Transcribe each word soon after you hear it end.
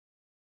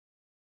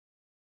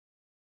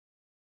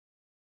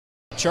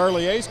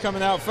Charlie Ace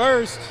coming out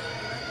first.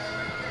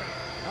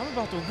 I'm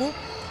about to whoop.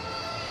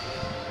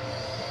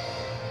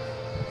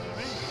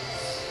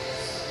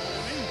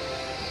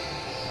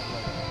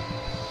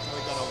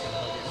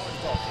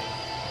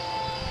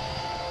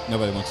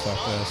 Nobody wants to talk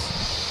to us.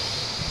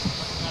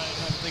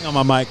 Thing on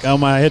my mic, on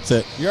my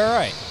headset. You're all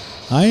right.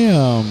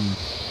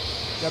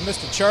 Got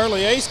Mr.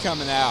 Charlie Ace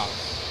coming out.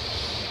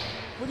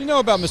 What do you know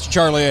about Mr.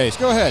 Charlie Ace?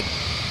 Go ahead.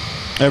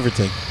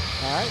 Everything.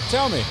 All right,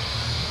 tell me.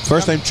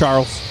 First name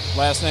Charles.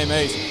 Last name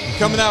Ace.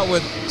 Coming out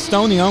with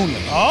Stoney only.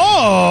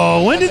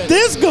 Oh, when did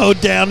this go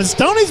down? And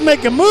Stoney's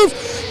making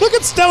moves. Look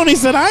at Stoney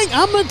said,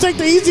 I'm going to take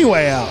the easy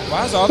way out.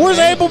 Where's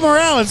Abel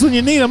Morales when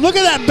you need him? Look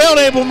at that belt,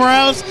 Abel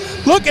Morales.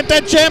 Look at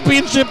that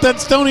championship that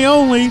Stoney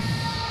only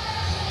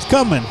is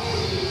coming.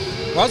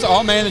 Why's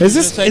all managers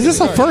Is this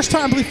a first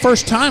time? I believe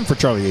first time for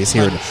Charlie Ace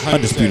here at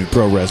Undisputed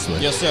Pro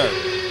Wrestling. Yes, sir.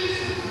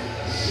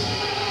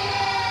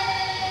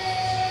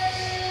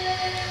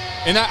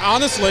 And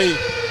honestly,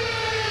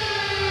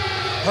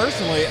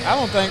 personally, I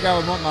don't think I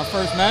would want my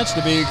first match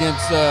to be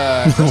against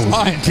Chris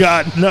Lyons.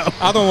 God, no.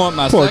 I don't want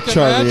my Poor second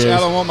Charlie match. Ace. I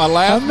don't want my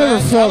last I've never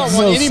match. felt I don't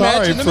so want any match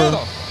sorry in the for-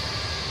 middle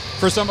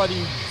for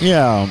somebody.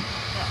 Yeah.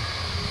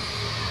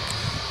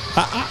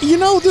 You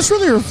know, this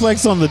really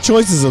reflects on the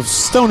choices of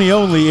Stoney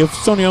only. If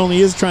Stoney only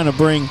is trying to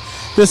bring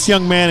this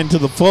young man into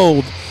the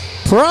fold,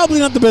 probably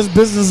not the best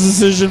business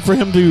decision for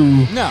him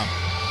to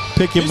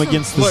pick him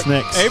against the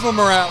Snakes. Abel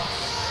Morales.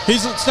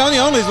 Stoney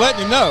only's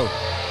letting him know.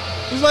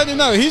 He's letting him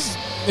know he's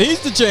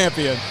the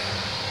champion.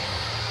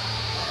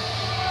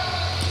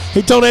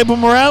 He told Abel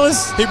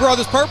Morales? He brought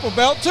his purple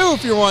belt too,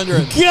 if you're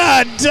wondering.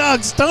 God,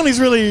 Doug, Stoney's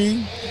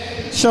really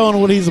showing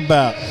what he's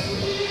about.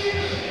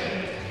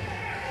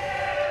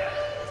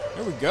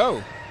 Here we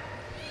go.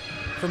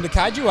 From the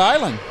Kaiju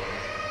Island.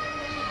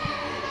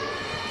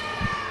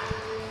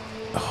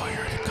 Oh,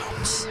 here it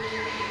comes.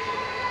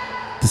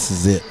 This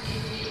is it.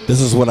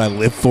 This is what I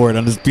live for at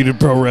Undisputed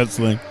Pro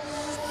Wrestling.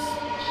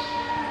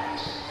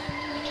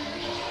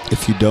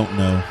 If you don't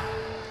know,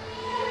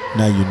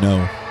 now you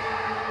know.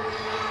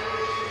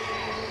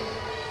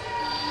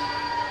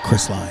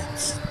 Chris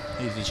Lyons.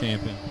 He's the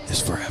champion.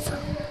 Is forever.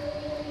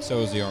 So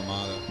is the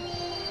Armada.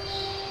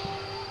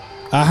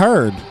 I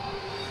heard.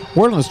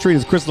 Word on the street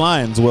is Chris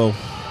Lyons. Well,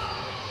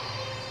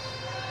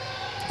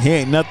 he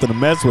ain't nothing to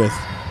mess with.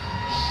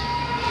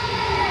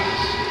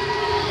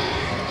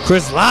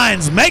 Chris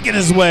Lyons making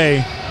his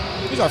way.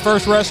 He's our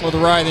first wrestler to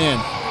ride in.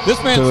 This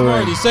man's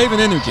smart. He's saving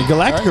energy.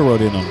 Galactica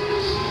rode in on him.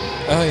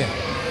 Oh, yeah.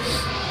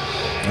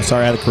 I'm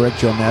sorry I had to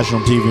correct you on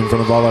national TV in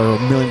front of all our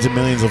millions and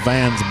millions of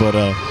fans, but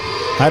I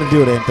had to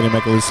do it, Anthony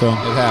Macaluso.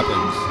 It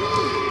happens.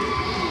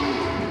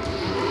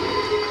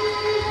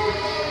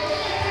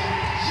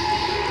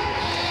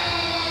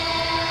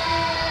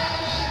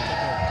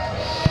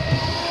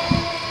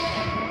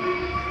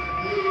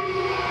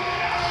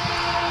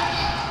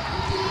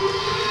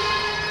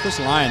 Chris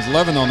Lyons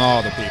loving on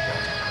all the people.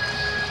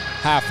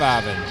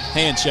 High-fiving,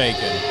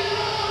 handshaking.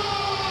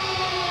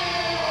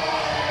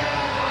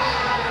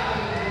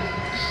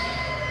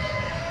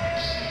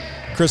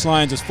 Chris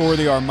Lyons is for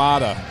the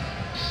Armada,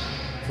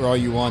 for all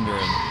you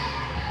wondering.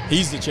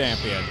 He's the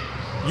champion.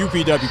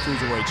 UPW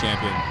Cruiserweight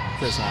champion,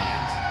 Chris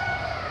Lyons.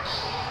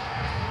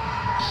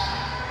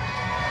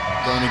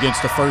 Going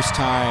against the first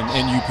time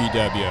in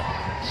UPW,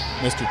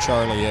 Mr.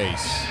 Charlie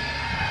Ace.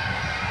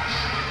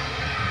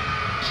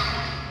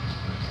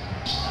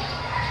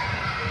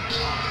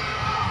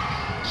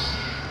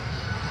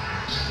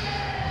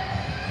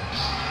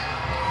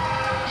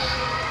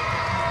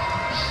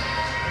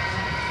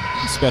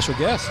 Special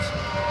guest.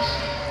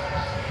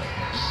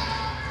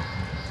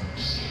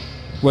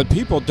 What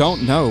people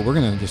don't know, we're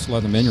gonna just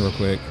let them in real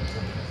quick.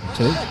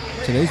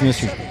 Today's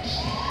Mr.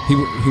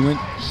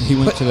 He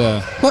went to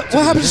the. What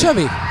happened to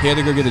Chevy? He had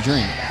to go get a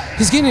drink.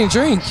 He's getting a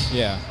drink.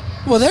 Yeah.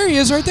 Well, there he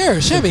is right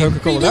there, Chevy.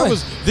 Coca-Cola. That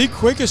was the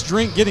quickest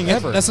drink getting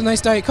ever. That's a nice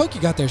Diet Coke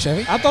you got there,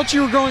 Chevy. I thought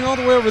you were going all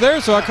the way over there,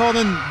 so I called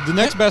in the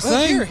next best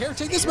thing. Here,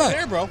 take this back.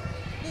 Here, bro.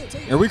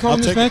 Are we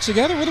calling this match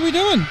together? What are we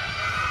doing?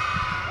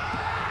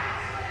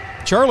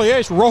 Charlie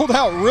Ace rolled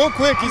out real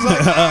quick. He's like,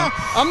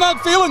 I'm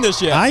not feeling this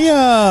yet.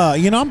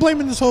 I'm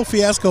blaming this whole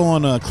fiasco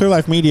on Clear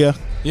Life Media.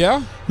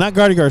 Yeah? Not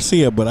Gardy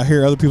Garcia, but I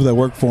hear other people that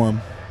work for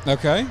him.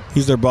 Okay.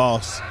 He's their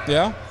boss.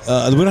 Yeah?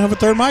 We don't have a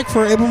third mic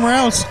for Abel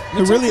Morales,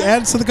 who really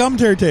adds to the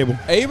commentary table.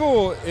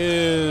 Abel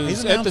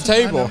is at the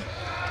table.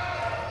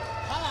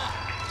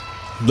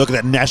 Look at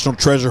that national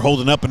treasure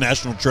holding up a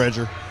national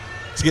treasure.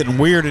 It's getting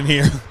weird in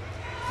here.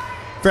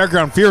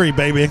 Fairground Fury,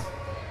 baby.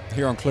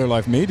 Here on Clear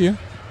Life Media.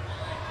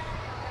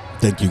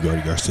 Thank you,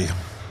 Gardy Garcia.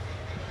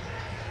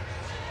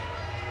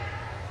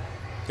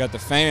 Got the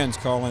fans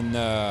calling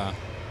Mr.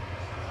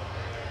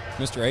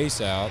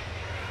 Ace out,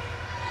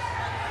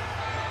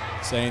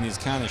 saying he's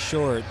kind of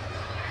short.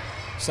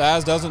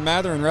 Size doesn't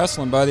matter in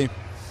wrestling, buddy. It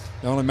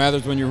only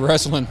matters when you're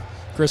wrestling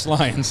Chris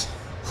Lyons.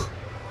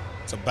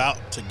 It's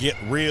about to get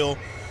real.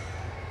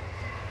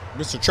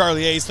 Mr.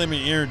 Charlie Ace, let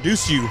me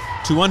introduce you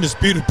to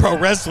Undisputed Pro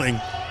Wrestling.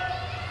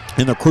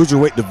 in the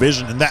cruiserweight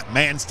division, and that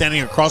man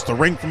standing across the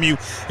ring from you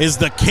is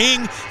the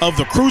king of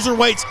the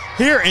cruiserweights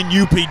here in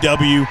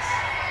UPW.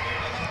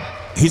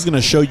 He's going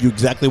to show you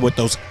exactly what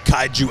those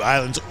Kaiju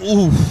Islands.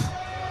 Ooh,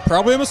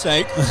 probably a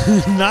mistake.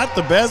 Not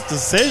the best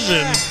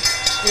decision.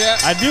 Yeah,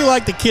 I do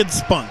like the kid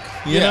spunk.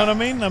 You know what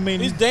I mean?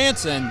 He's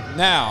dancing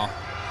now.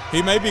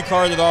 He may be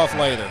carted off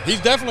later.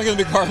 He's definitely going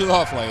to be carted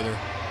off later.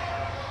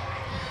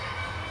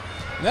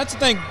 And that's the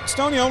thing.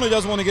 Stoney only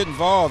doesn't want to get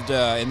involved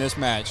in this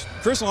match.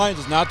 Chris Lyons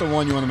is not the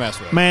one you want to mess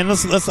with. Man,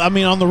 let's. I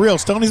mean, on the real,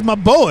 Stoney's my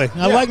boy.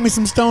 I like me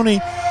some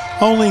Stoney.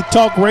 Only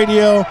talk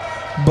radio,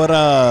 but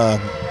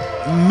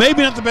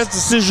maybe not the best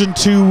decision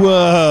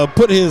to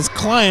put his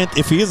client,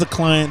 if he is a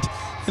client,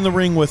 in the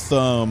ring with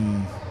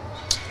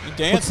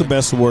what's the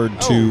best word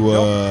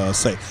to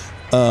say?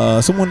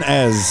 Someone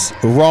as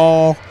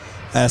raw,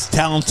 as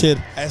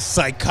talented, as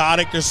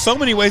psychotic. There's so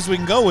many ways we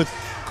can go with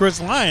Chris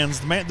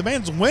Lyons. The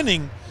man's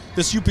winning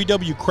this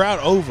UPW crowd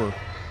over.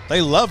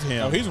 They love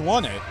him. Oh, he's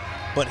won it.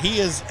 But he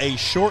is a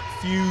short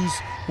fuse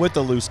with a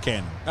loose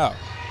cannon. Oh.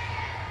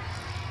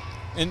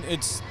 And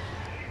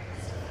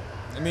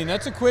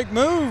that's a quick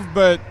move,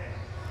 but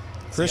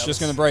Chris just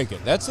going to break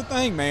it. That's the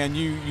thing, man.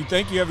 You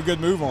think you have a good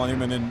move on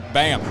him, and then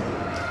bam,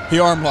 he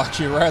arm locks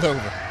you right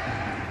over.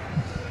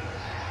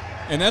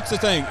 And that's the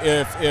thing.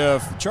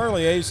 If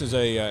Charlie Ace is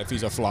if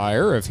he's a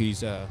flyer, if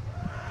he's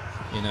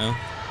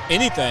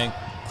anything,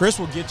 Chris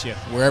will get you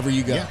wherever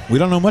you go. Yeah. We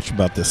don't know much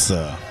about this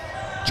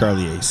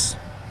Charlie Ace.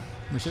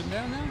 We're sitting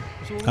down now?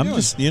 That's what we're I'm doing.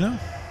 just,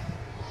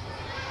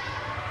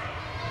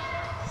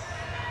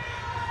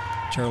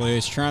 Charlie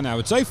Ace trying to, I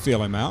would say,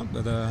 feel him out,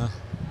 but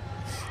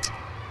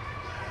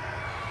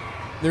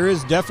there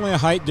is definitely a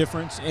height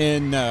difference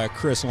in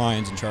Chris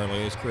Lyons and Charlie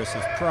Ace. Chris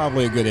is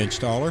probably a good inch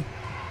taller.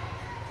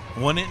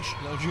 1 inch? Is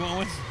that what you want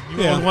with?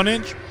 You want 1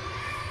 inch?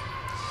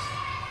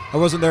 I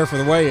wasn't there for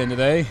the weigh-in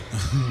today.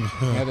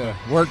 I had to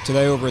work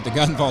today over at the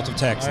Gun Vault of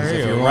Texas.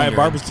 If you're Riot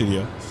Barber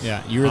Studio.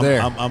 Yeah, you were there.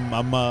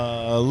 I'm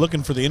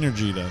looking for the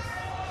energy, though.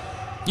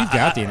 You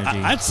got the energy.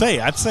 I'd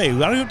say. I don't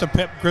even have to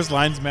pep Chris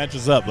Lyons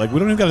matches up. Like, we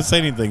don't even got to say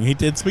anything.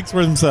 It speaks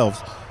for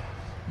themselves.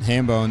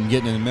 Hambone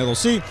getting in the middle.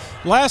 See,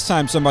 last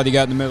time somebody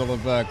got in the middle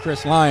of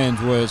Chris Lyons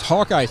was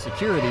Hawkeye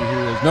Security, who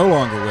is no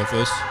longer with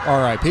us.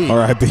 R.I.P.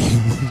 R.I.P.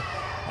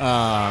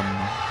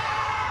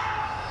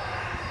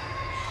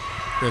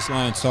 Chris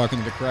Lyons talking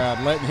to the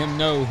crowd, letting him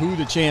know who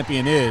the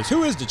champion is.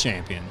 Who is the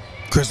champion?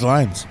 Chris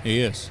Lyons.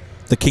 He is.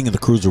 The king of the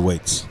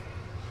cruiserweights.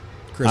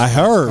 Chris I Lyons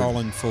heard.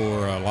 calling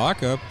for a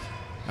lockup.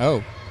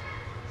 Oh.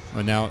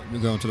 Well, now we're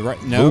going to the right.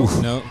 No,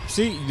 Ooh. no.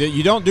 See,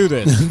 you don't do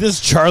this. This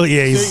is Charlie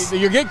Ace. See,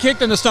 you get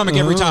kicked in the stomach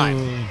every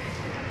time.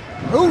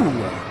 Ooh.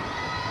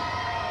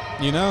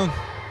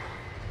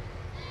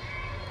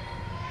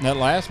 That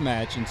last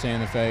match in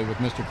Santa Fe with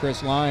Mr.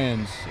 Chris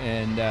Lyons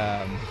and,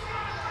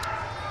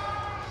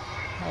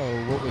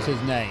 what was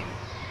his name?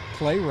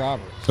 Clay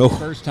Roberts. Oh.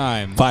 First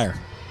time. Fire.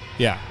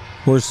 Yeah.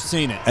 We're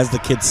Seen it. as the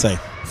kids say,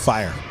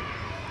 fire.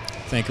 I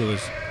think it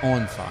was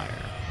on fire.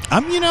 I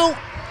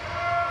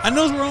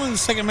know we're only the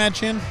second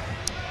match in.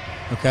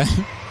 Okay.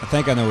 I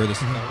think I know where this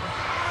is going.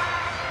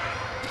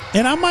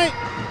 And I might,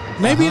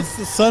 maybe it's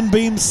the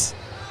sunbeams.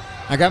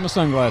 I got my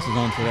sunglasses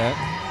on for that.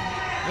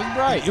 It's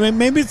bright. I mean,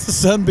 maybe it's the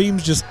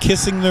sunbeams just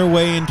kissing their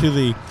way into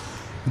the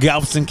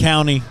Galveston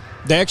County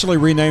They actually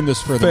renamed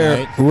this for the Fair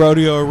night.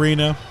 Rodeo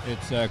Arena.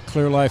 It's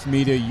Clear Life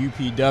Media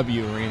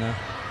UPW Arena.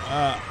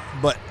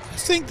 But I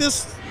think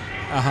this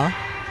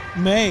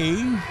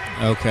may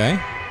Okay.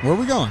 Where are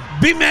we going?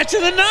 be match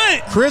of the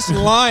night. Chris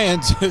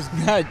Lyons has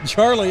got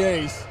Charlie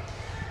Ace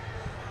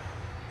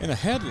in a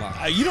headlock.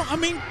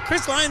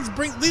 Chris Lyons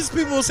brings these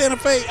people in Santa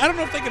Fe. I don't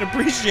know if they can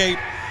appreciate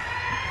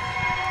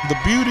the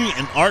beauty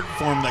and art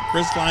form that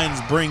Chris Lyons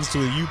brings to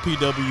a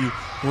UPW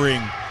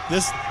ring.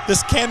 This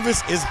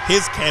canvas is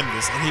his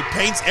canvas, and he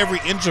paints every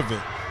inch of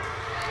it.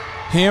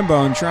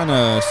 Hambone trying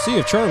to see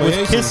if Charlie With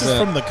Ace kisses is,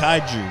 from the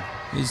Kaiju.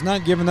 he's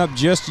not giving up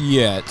just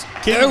yet.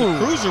 King of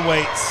the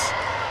Cruiserweights.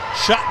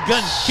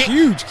 Shotgun kick.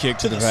 Huge kick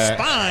to the back.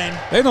 spine.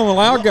 They don't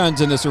allow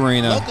guns in this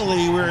arena.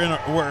 Luckily,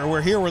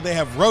 we're here where they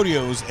have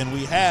rodeos, and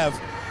we have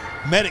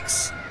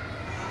medics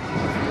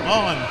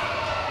on.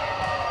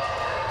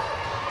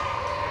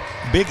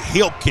 Big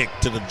heel kick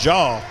to the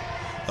jaw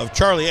of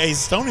Charlie Ace.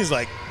 Stoney's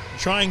like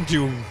trying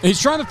to. He's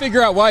trying to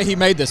figure out why he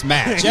made this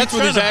match. That's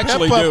what he's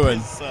actually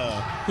doing.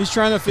 He's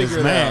trying to figure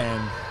it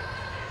out.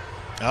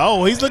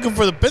 Oh, he's looking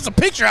for it's a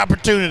picture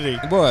opportunity.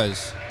 It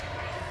was.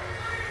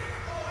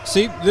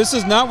 See, this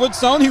is not what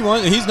Stoney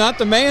wants. He's not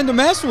the man to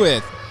mess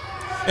with.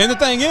 And the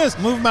thing is,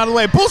 move him out of the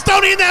way. Pull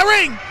Stoney in that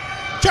ring.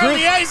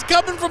 Charlie Ace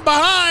coming from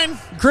behind.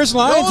 Chris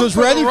Lyons was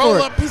ready for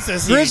it.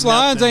 Chris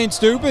Lyons ain't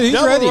stupid. He's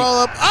ready. Roll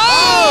up.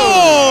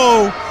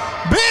 Oh!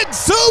 Big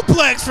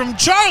suplex from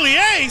Charlie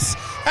Ace.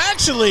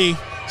 Actually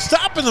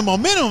stopping the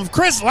momentum of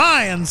Chris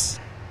Lyons,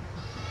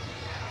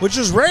 which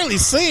is rarely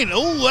seen.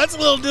 Oh, that's a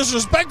little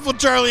disrespectful,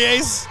 Charlie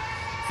Ace.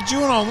 But you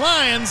went on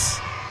Lyons.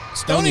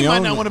 Stoney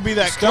might not want to be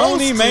that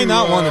close. Stoney may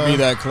not want to be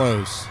that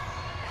close.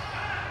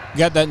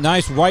 Got that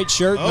nice white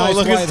shirt, nice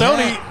look white at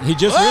Stoney. hat. He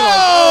just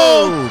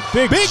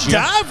realized. Big jump.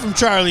 dive from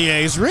Charlie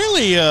Ace.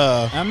 Really,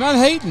 I'm not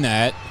hating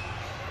that.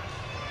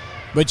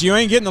 But you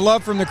ain't getting the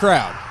love from the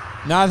crowd.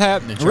 Not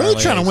happening, Charlie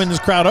really trying Ace. to win this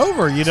crowd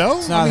over, you know?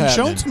 It's not happening.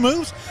 Showing some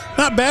moves.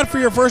 Not bad for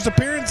your first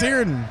appearance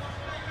here in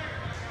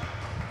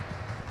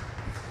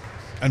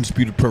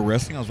Undisputed Pro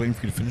Wrestling. I was waiting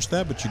for you to finish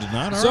that, but you did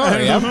not. All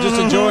Sorry, right. I'm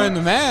just enjoying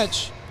the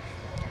match.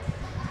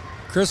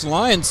 Chris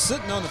Lyons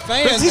sitting on the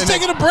fan. He's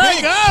taking a break.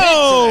 Big kick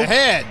to the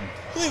head.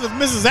 I believe it's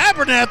Mrs.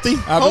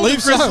 Abernathy. I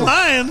believe Chris so.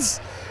 Lyons.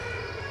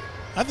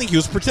 I think he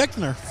was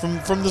protecting her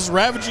from this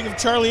ravaging of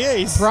Charlie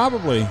Ace.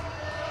 Probably.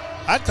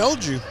 I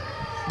told you.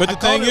 But the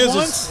thing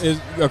is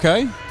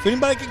okay. If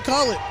anybody can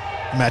call it,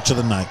 match of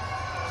the night.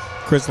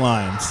 Chris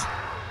Lyons.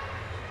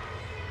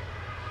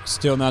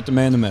 Still not the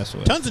man to mess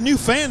with. Tons of new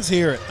fans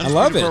here at I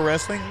love Undisputed it. Pro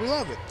Wrestling. We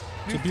love it.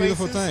 It's a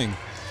beautiful thing.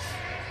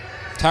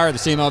 Tired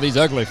of seeing all these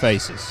ugly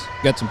faces.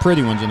 Got some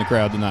pretty ones in the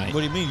crowd tonight. What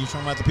do you mean? You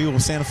talking about the people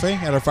of Santa Fe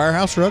at our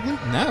firehouse are ugly?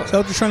 No. Is that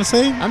what you're trying to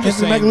say? I'm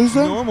just Anthony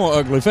saying Macaluso? normal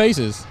ugly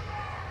faces.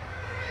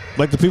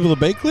 Like the people of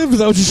Bay Cliff? Is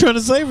that what you're trying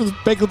to say? For the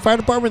Bay Cliff Fire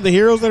Department, the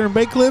heroes that are in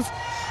Bay Cliff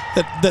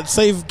that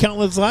save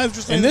countless lives?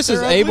 Just And this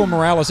is Abel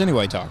Morales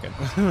anyway talking.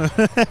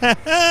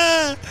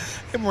 Abel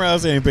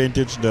Morales ain't paying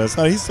attention to us.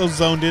 Oh, he's so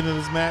zoned into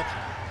this match.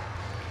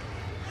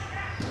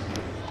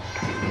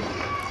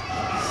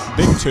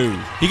 Big two.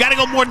 You got to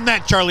go more than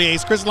that, Charlie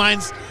Ace. Chris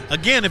Lyons,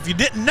 again, if you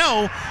didn't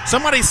know,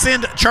 somebody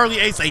send Charlie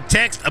Ace a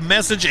text, a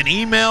message, an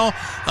email,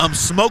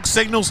 smoke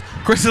signals.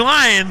 Chris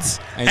Lyons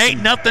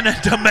ain't nothing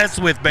to mess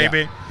with,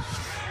 baby. Yeah.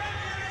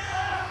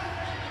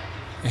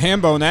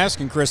 Hambone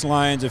asking Chris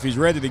Lyons if he's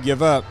ready to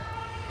give up.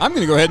 I'm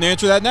going to go ahead and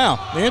answer that now.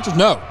 The answer is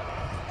no.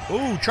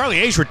 Ooh, Charlie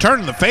Ace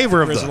returning the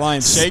favor of Chris the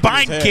Lyons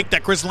spine kick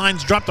that Chris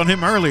Lyons dropped on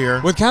him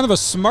earlier. With kind of a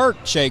smirk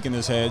shaking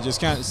his head.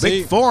 Just kind of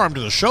big forearm to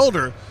the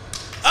shoulder.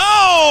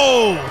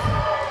 Oh!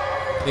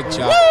 Big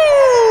chop.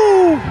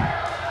 Woo!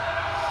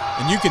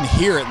 And you can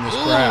hear it in this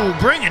crowd.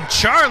 Bringing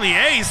Charlie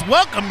Ace.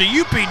 Welcome to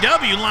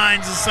UPW.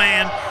 Lyons is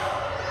saying,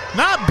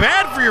 not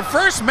bad for your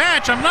first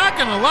match, I'm not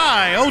going to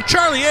lie. Oh,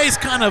 Charlie Ace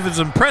kind of has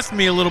impressed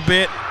me a little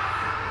bit.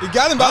 He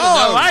got him by the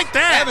nose. I like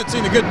that. I haven't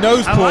seen a good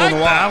nose pull in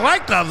a while. I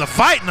like the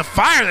fight and the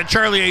fire that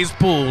Charlie Ace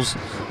pulls.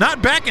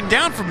 Not backing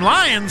down from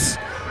Lyons.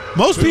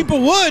 Most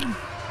people would.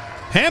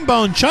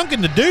 Hambone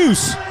chunking the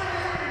deuce.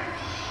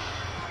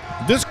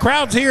 This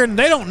crowd's here and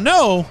they don't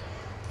know.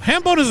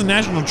 Hambone is a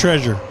national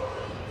treasure.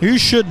 You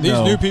should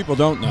know. These new people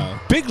don't know.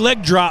 Big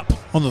leg drop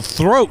on the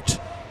throat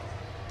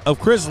of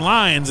Chris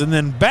Lyons and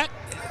then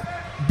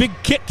big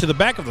kick to the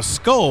back of the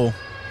skull.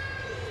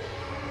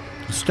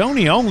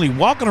 Stoney Only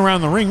walking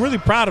around the ring, really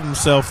proud of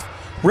himself,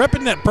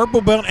 repping that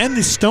purple belt and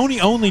the Stoney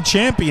Only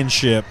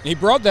championship. He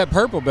brought that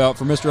purple belt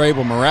for Mr.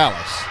 Abel Morales.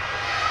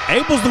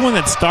 Abel's the one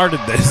that started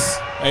this.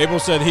 Abel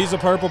said he's a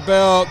purple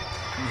belt.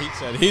 He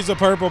said he's a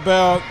purple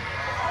belt.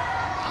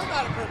 I'm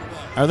not a purple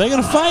belt. Are they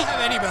going to fight? I don't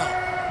have any belt.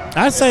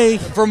 I say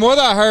From what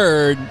I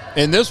heard,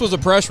 and this was a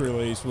press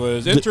release,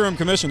 was interim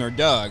commissioner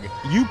Doug.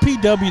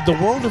 UPW, the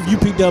world of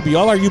UPW,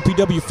 all our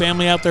UPW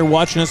family out there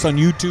watching us on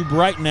YouTube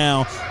right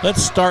now,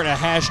 let's start a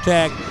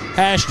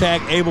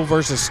hashtag Abel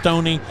versus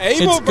Stoney.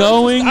 It's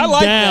going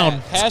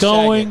down. It's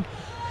going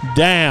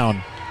down.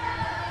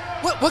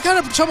 What kind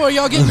of trouble are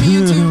y'all getting me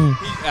into?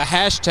 A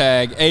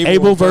hashtag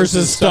Abel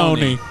versus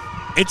Stoney.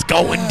 It's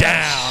going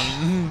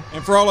down.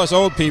 And for all us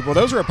old people,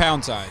 those are a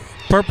pound sign.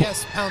 Purple,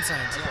 Yes, pound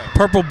signs. Yeah.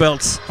 purple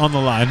belts on the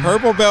line.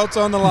 Purple belts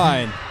on the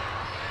line.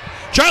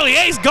 Charlie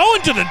Ace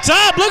going to the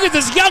top. Look at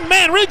this young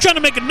man really trying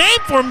to make a name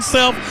for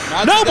himself.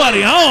 Not Nobody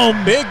today.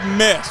 home. Big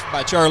miss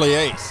by Charlie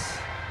Ace.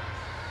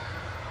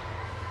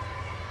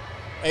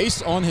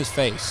 Ace on his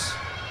face.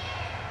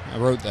 I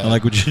wrote that. I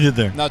like what you did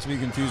there. Not to be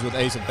confused with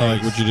Ace of Base. I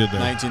like what you did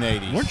there.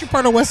 1980s. Weren't you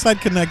part of West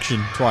Side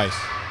Connection? Twice.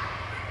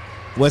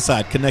 West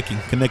Side connecting,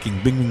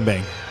 bing, bing,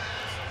 bang.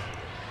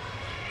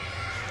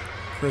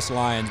 Chris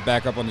Lyons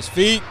back up on his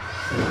feet.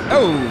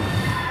 Oh.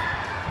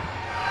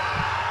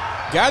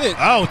 Got it.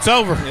 Oh, it's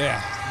over.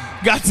 Yeah.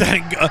 Got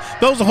that.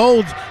 Those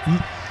holds.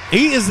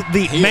 He is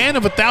the man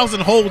of 1,000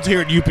 holds here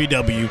at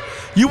UPW.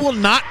 You will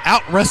not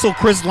out wrestle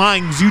Chris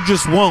Lyons. You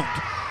just won't.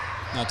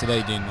 Not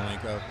today, Dean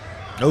Malenko.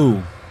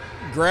 Oh.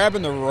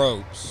 Grabbing the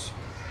ropes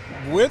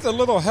with a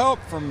little help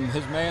from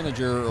his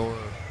manager or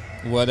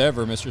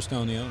whatever, Mr.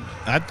 Stoney Only.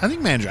 I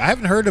think manager. I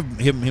haven't heard of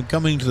him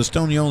coming to the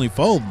Stoney Only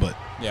fold, but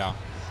Yeah.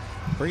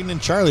 bringing in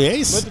Charlie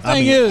Ace. But the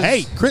thing is,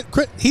 hey,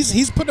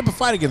 he's putting up a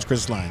fight against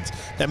Chris Lyons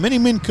that many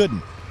men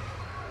couldn't.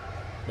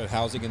 but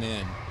how's it going to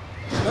end?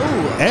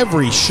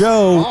 Every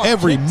show, Oh,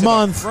 every kick to the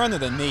month, front of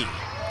the knee.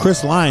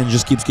 Chris Lyons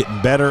just keeps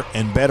getting better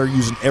and better,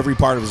 using every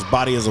part of his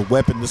body as a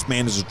weapon. This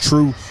man is a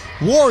true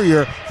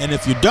warrior, and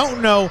if you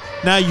don't know,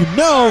 now you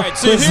know. All right,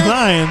 so Chris here,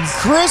 Lyons.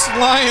 Chris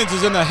Lyons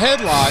is in the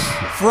headlock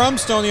from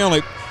Stoney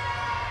Only.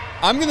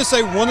 I'm going to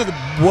say one of the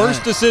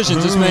worst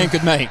decisions this man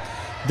could make.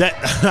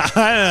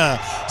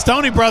 That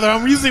Stoney brother,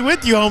 I'm usually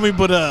with you, homie,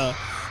 but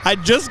I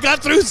just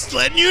got through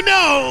letting you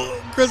know,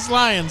 Chris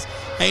Lyons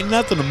ain't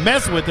nothing to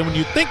mess with, and when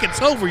you think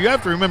it's over, you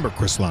have to remember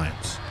Chris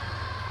Lyons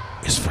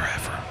is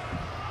forever.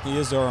 He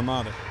is the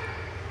Armada.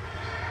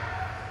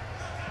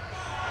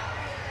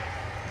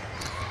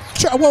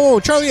 Whoa,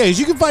 Charlie Ace,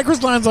 you can fight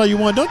Chris Lyons all you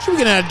want. Don't you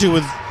get an attitude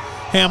with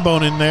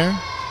Hambone in there.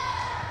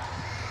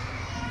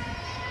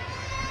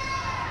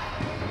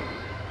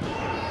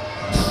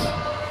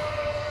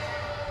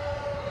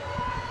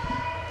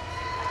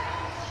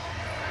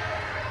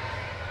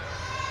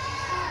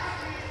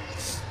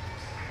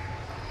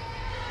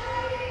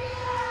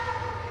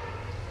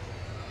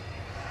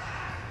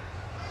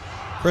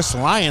 Chris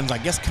Lyons, I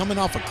guess, coming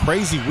off a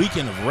crazy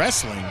weekend of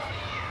wrestling.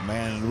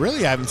 Man,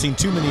 really, I haven't seen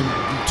too many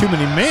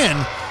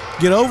men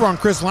get over on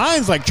Chris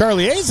Lyons like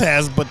Charlie Ace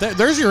has, but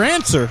there's your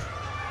answer.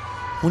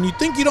 When you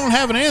think you don't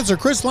have an answer,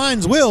 Chris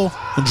Lyons will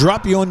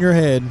drop you on your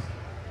head.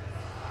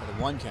 At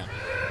a 1 count.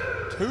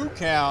 2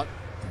 count.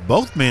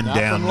 Both men Not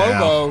down from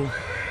now. Lobo.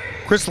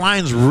 Chris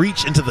Lyons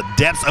reached into the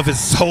depths of his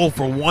soul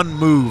for one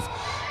move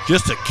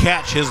just to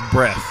catch his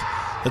breath.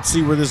 Let's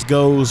see where this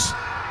goes.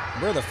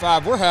 We're the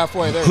 5. We're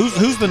halfway there.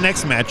 Who's the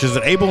next match? Is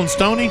it Abel and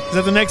Stoney? Is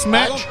that the next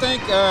match?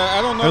 I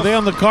don't know. Are they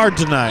on the card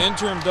tonight?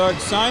 Interim Doug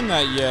signed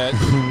that yet.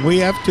 We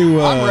have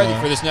to. I'm ready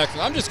for this next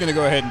one. I'm just going to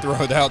go ahead and throw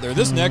it out there.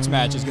 This next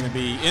match is going to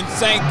be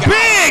insane.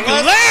 Big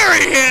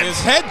Larry hit! His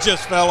head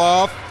just fell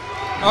off.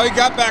 Oh, he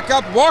got back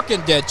up,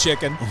 walking dead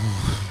chicken.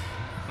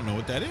 I don't know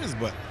what that is,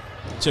 but.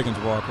 Chickens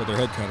walk with their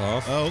head cut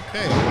off.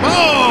 Okay.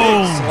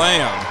 Boom!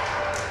 Slam.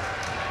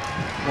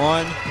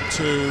 1,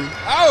 2.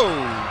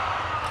 Oh!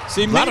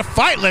 See, a lot of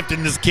fight left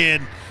in this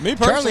kid. Me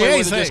personally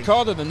would have just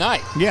called it a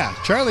night. Yeah,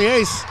 Charlie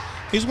Ace,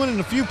 he's winning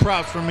a few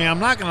props for me. I'm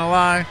not going to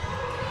lie.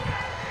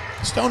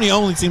 Stoney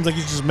only seems like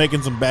he's just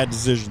making some bad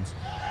decisions.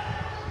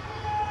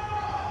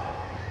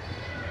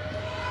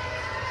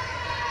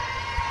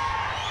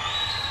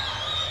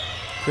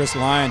 Chris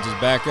Lyons is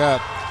back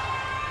up,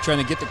 trying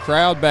to get the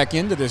crowd back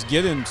into this,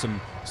 get him some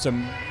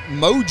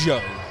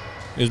mojo,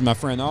 as my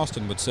friend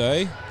Austin would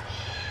say.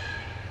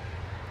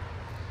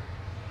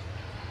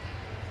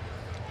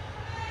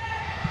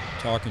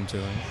 Talking to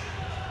him.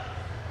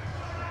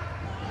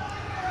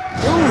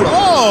 Ooh,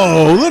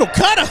 oh, little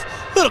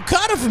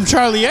cutter from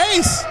Charlie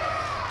Ace.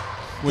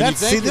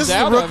 This is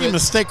a rookie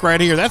mistake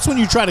right here. That's when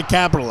you try to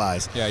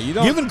capitalize. Yeah, you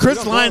don't. Giving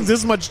Chris Lyons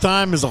this much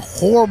time is a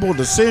horrible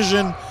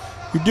decision.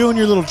 You're doing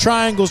your little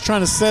triangles,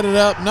 trying to set it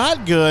up.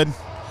 Not good.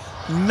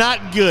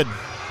 Not good.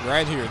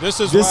 Right here. This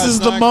is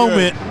the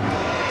moment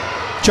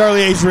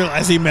Charlie Ace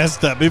realized he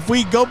messed up. If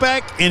we go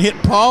back and hit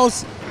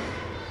pause.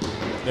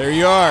 There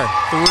you are.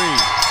 3.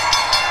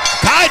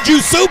 Kaiju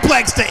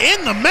suplex to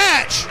end the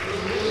match.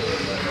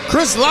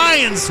 Chris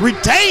Lyons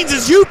retains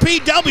his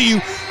UPW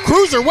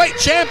Cruiserweight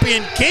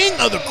Champion, King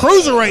of the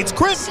Cruiserweights.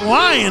 Chris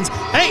Lyons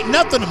ain't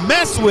nothing to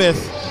mess with,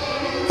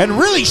 and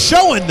really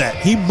showing that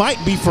he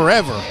might be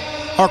forever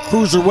our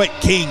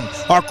Cruiserweight King,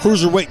 our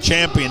Cruiserweight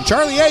Champion.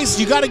 Charlie Ace,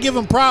 you got to give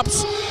him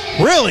props.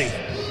 Really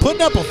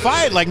putting up a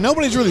fight like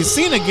nobody's really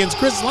seen against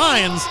Chris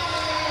Lyons.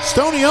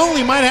 Stoney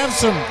only might have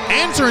some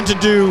answering to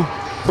do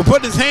for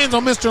putting his hands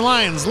on Mr.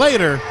 Lyons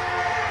later.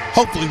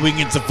 Hopefully we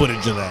can get some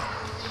footage of that.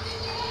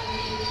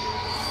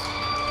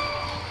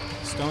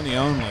 Stoney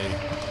only.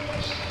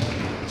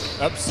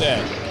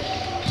 Upset.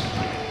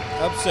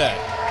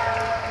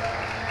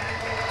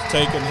 He's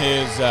taking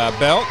his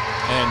belt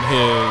and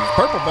his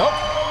purple belt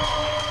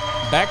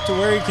back to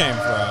where he came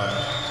from.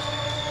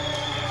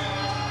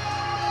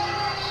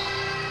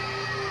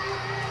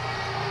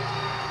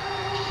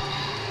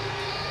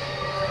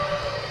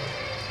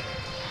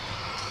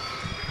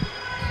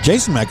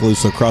 Jason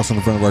Macaluso crossing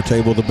in front of our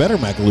table. The better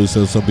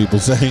Macaluso, some people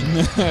say.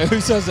 Who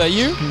says that?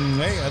 You?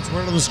 Hey, that's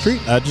word on the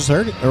street. I just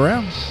heard it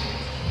around.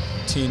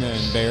 Tina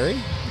and Barry.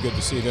 Good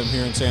to see them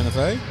here in Santa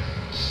Fe.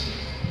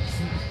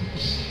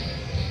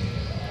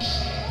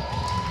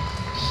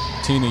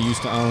 Tina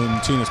used to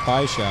own Tina's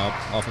Pie Shop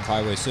off of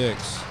Highway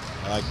 6.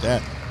 I like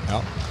that.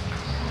 Yep.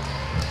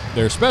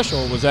 Their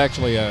special was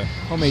actually a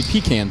homemade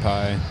pecan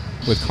pie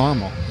with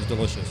caramel. It was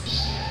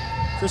delicious.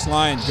 Chris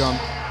Lyons going,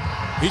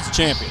 he's a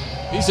champion.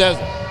 He says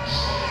it.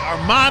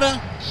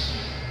 Armada.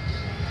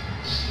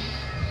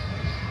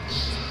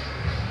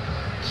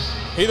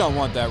 He don't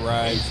want that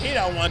ride. He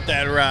don't want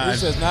that ride. He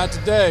says, not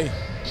today.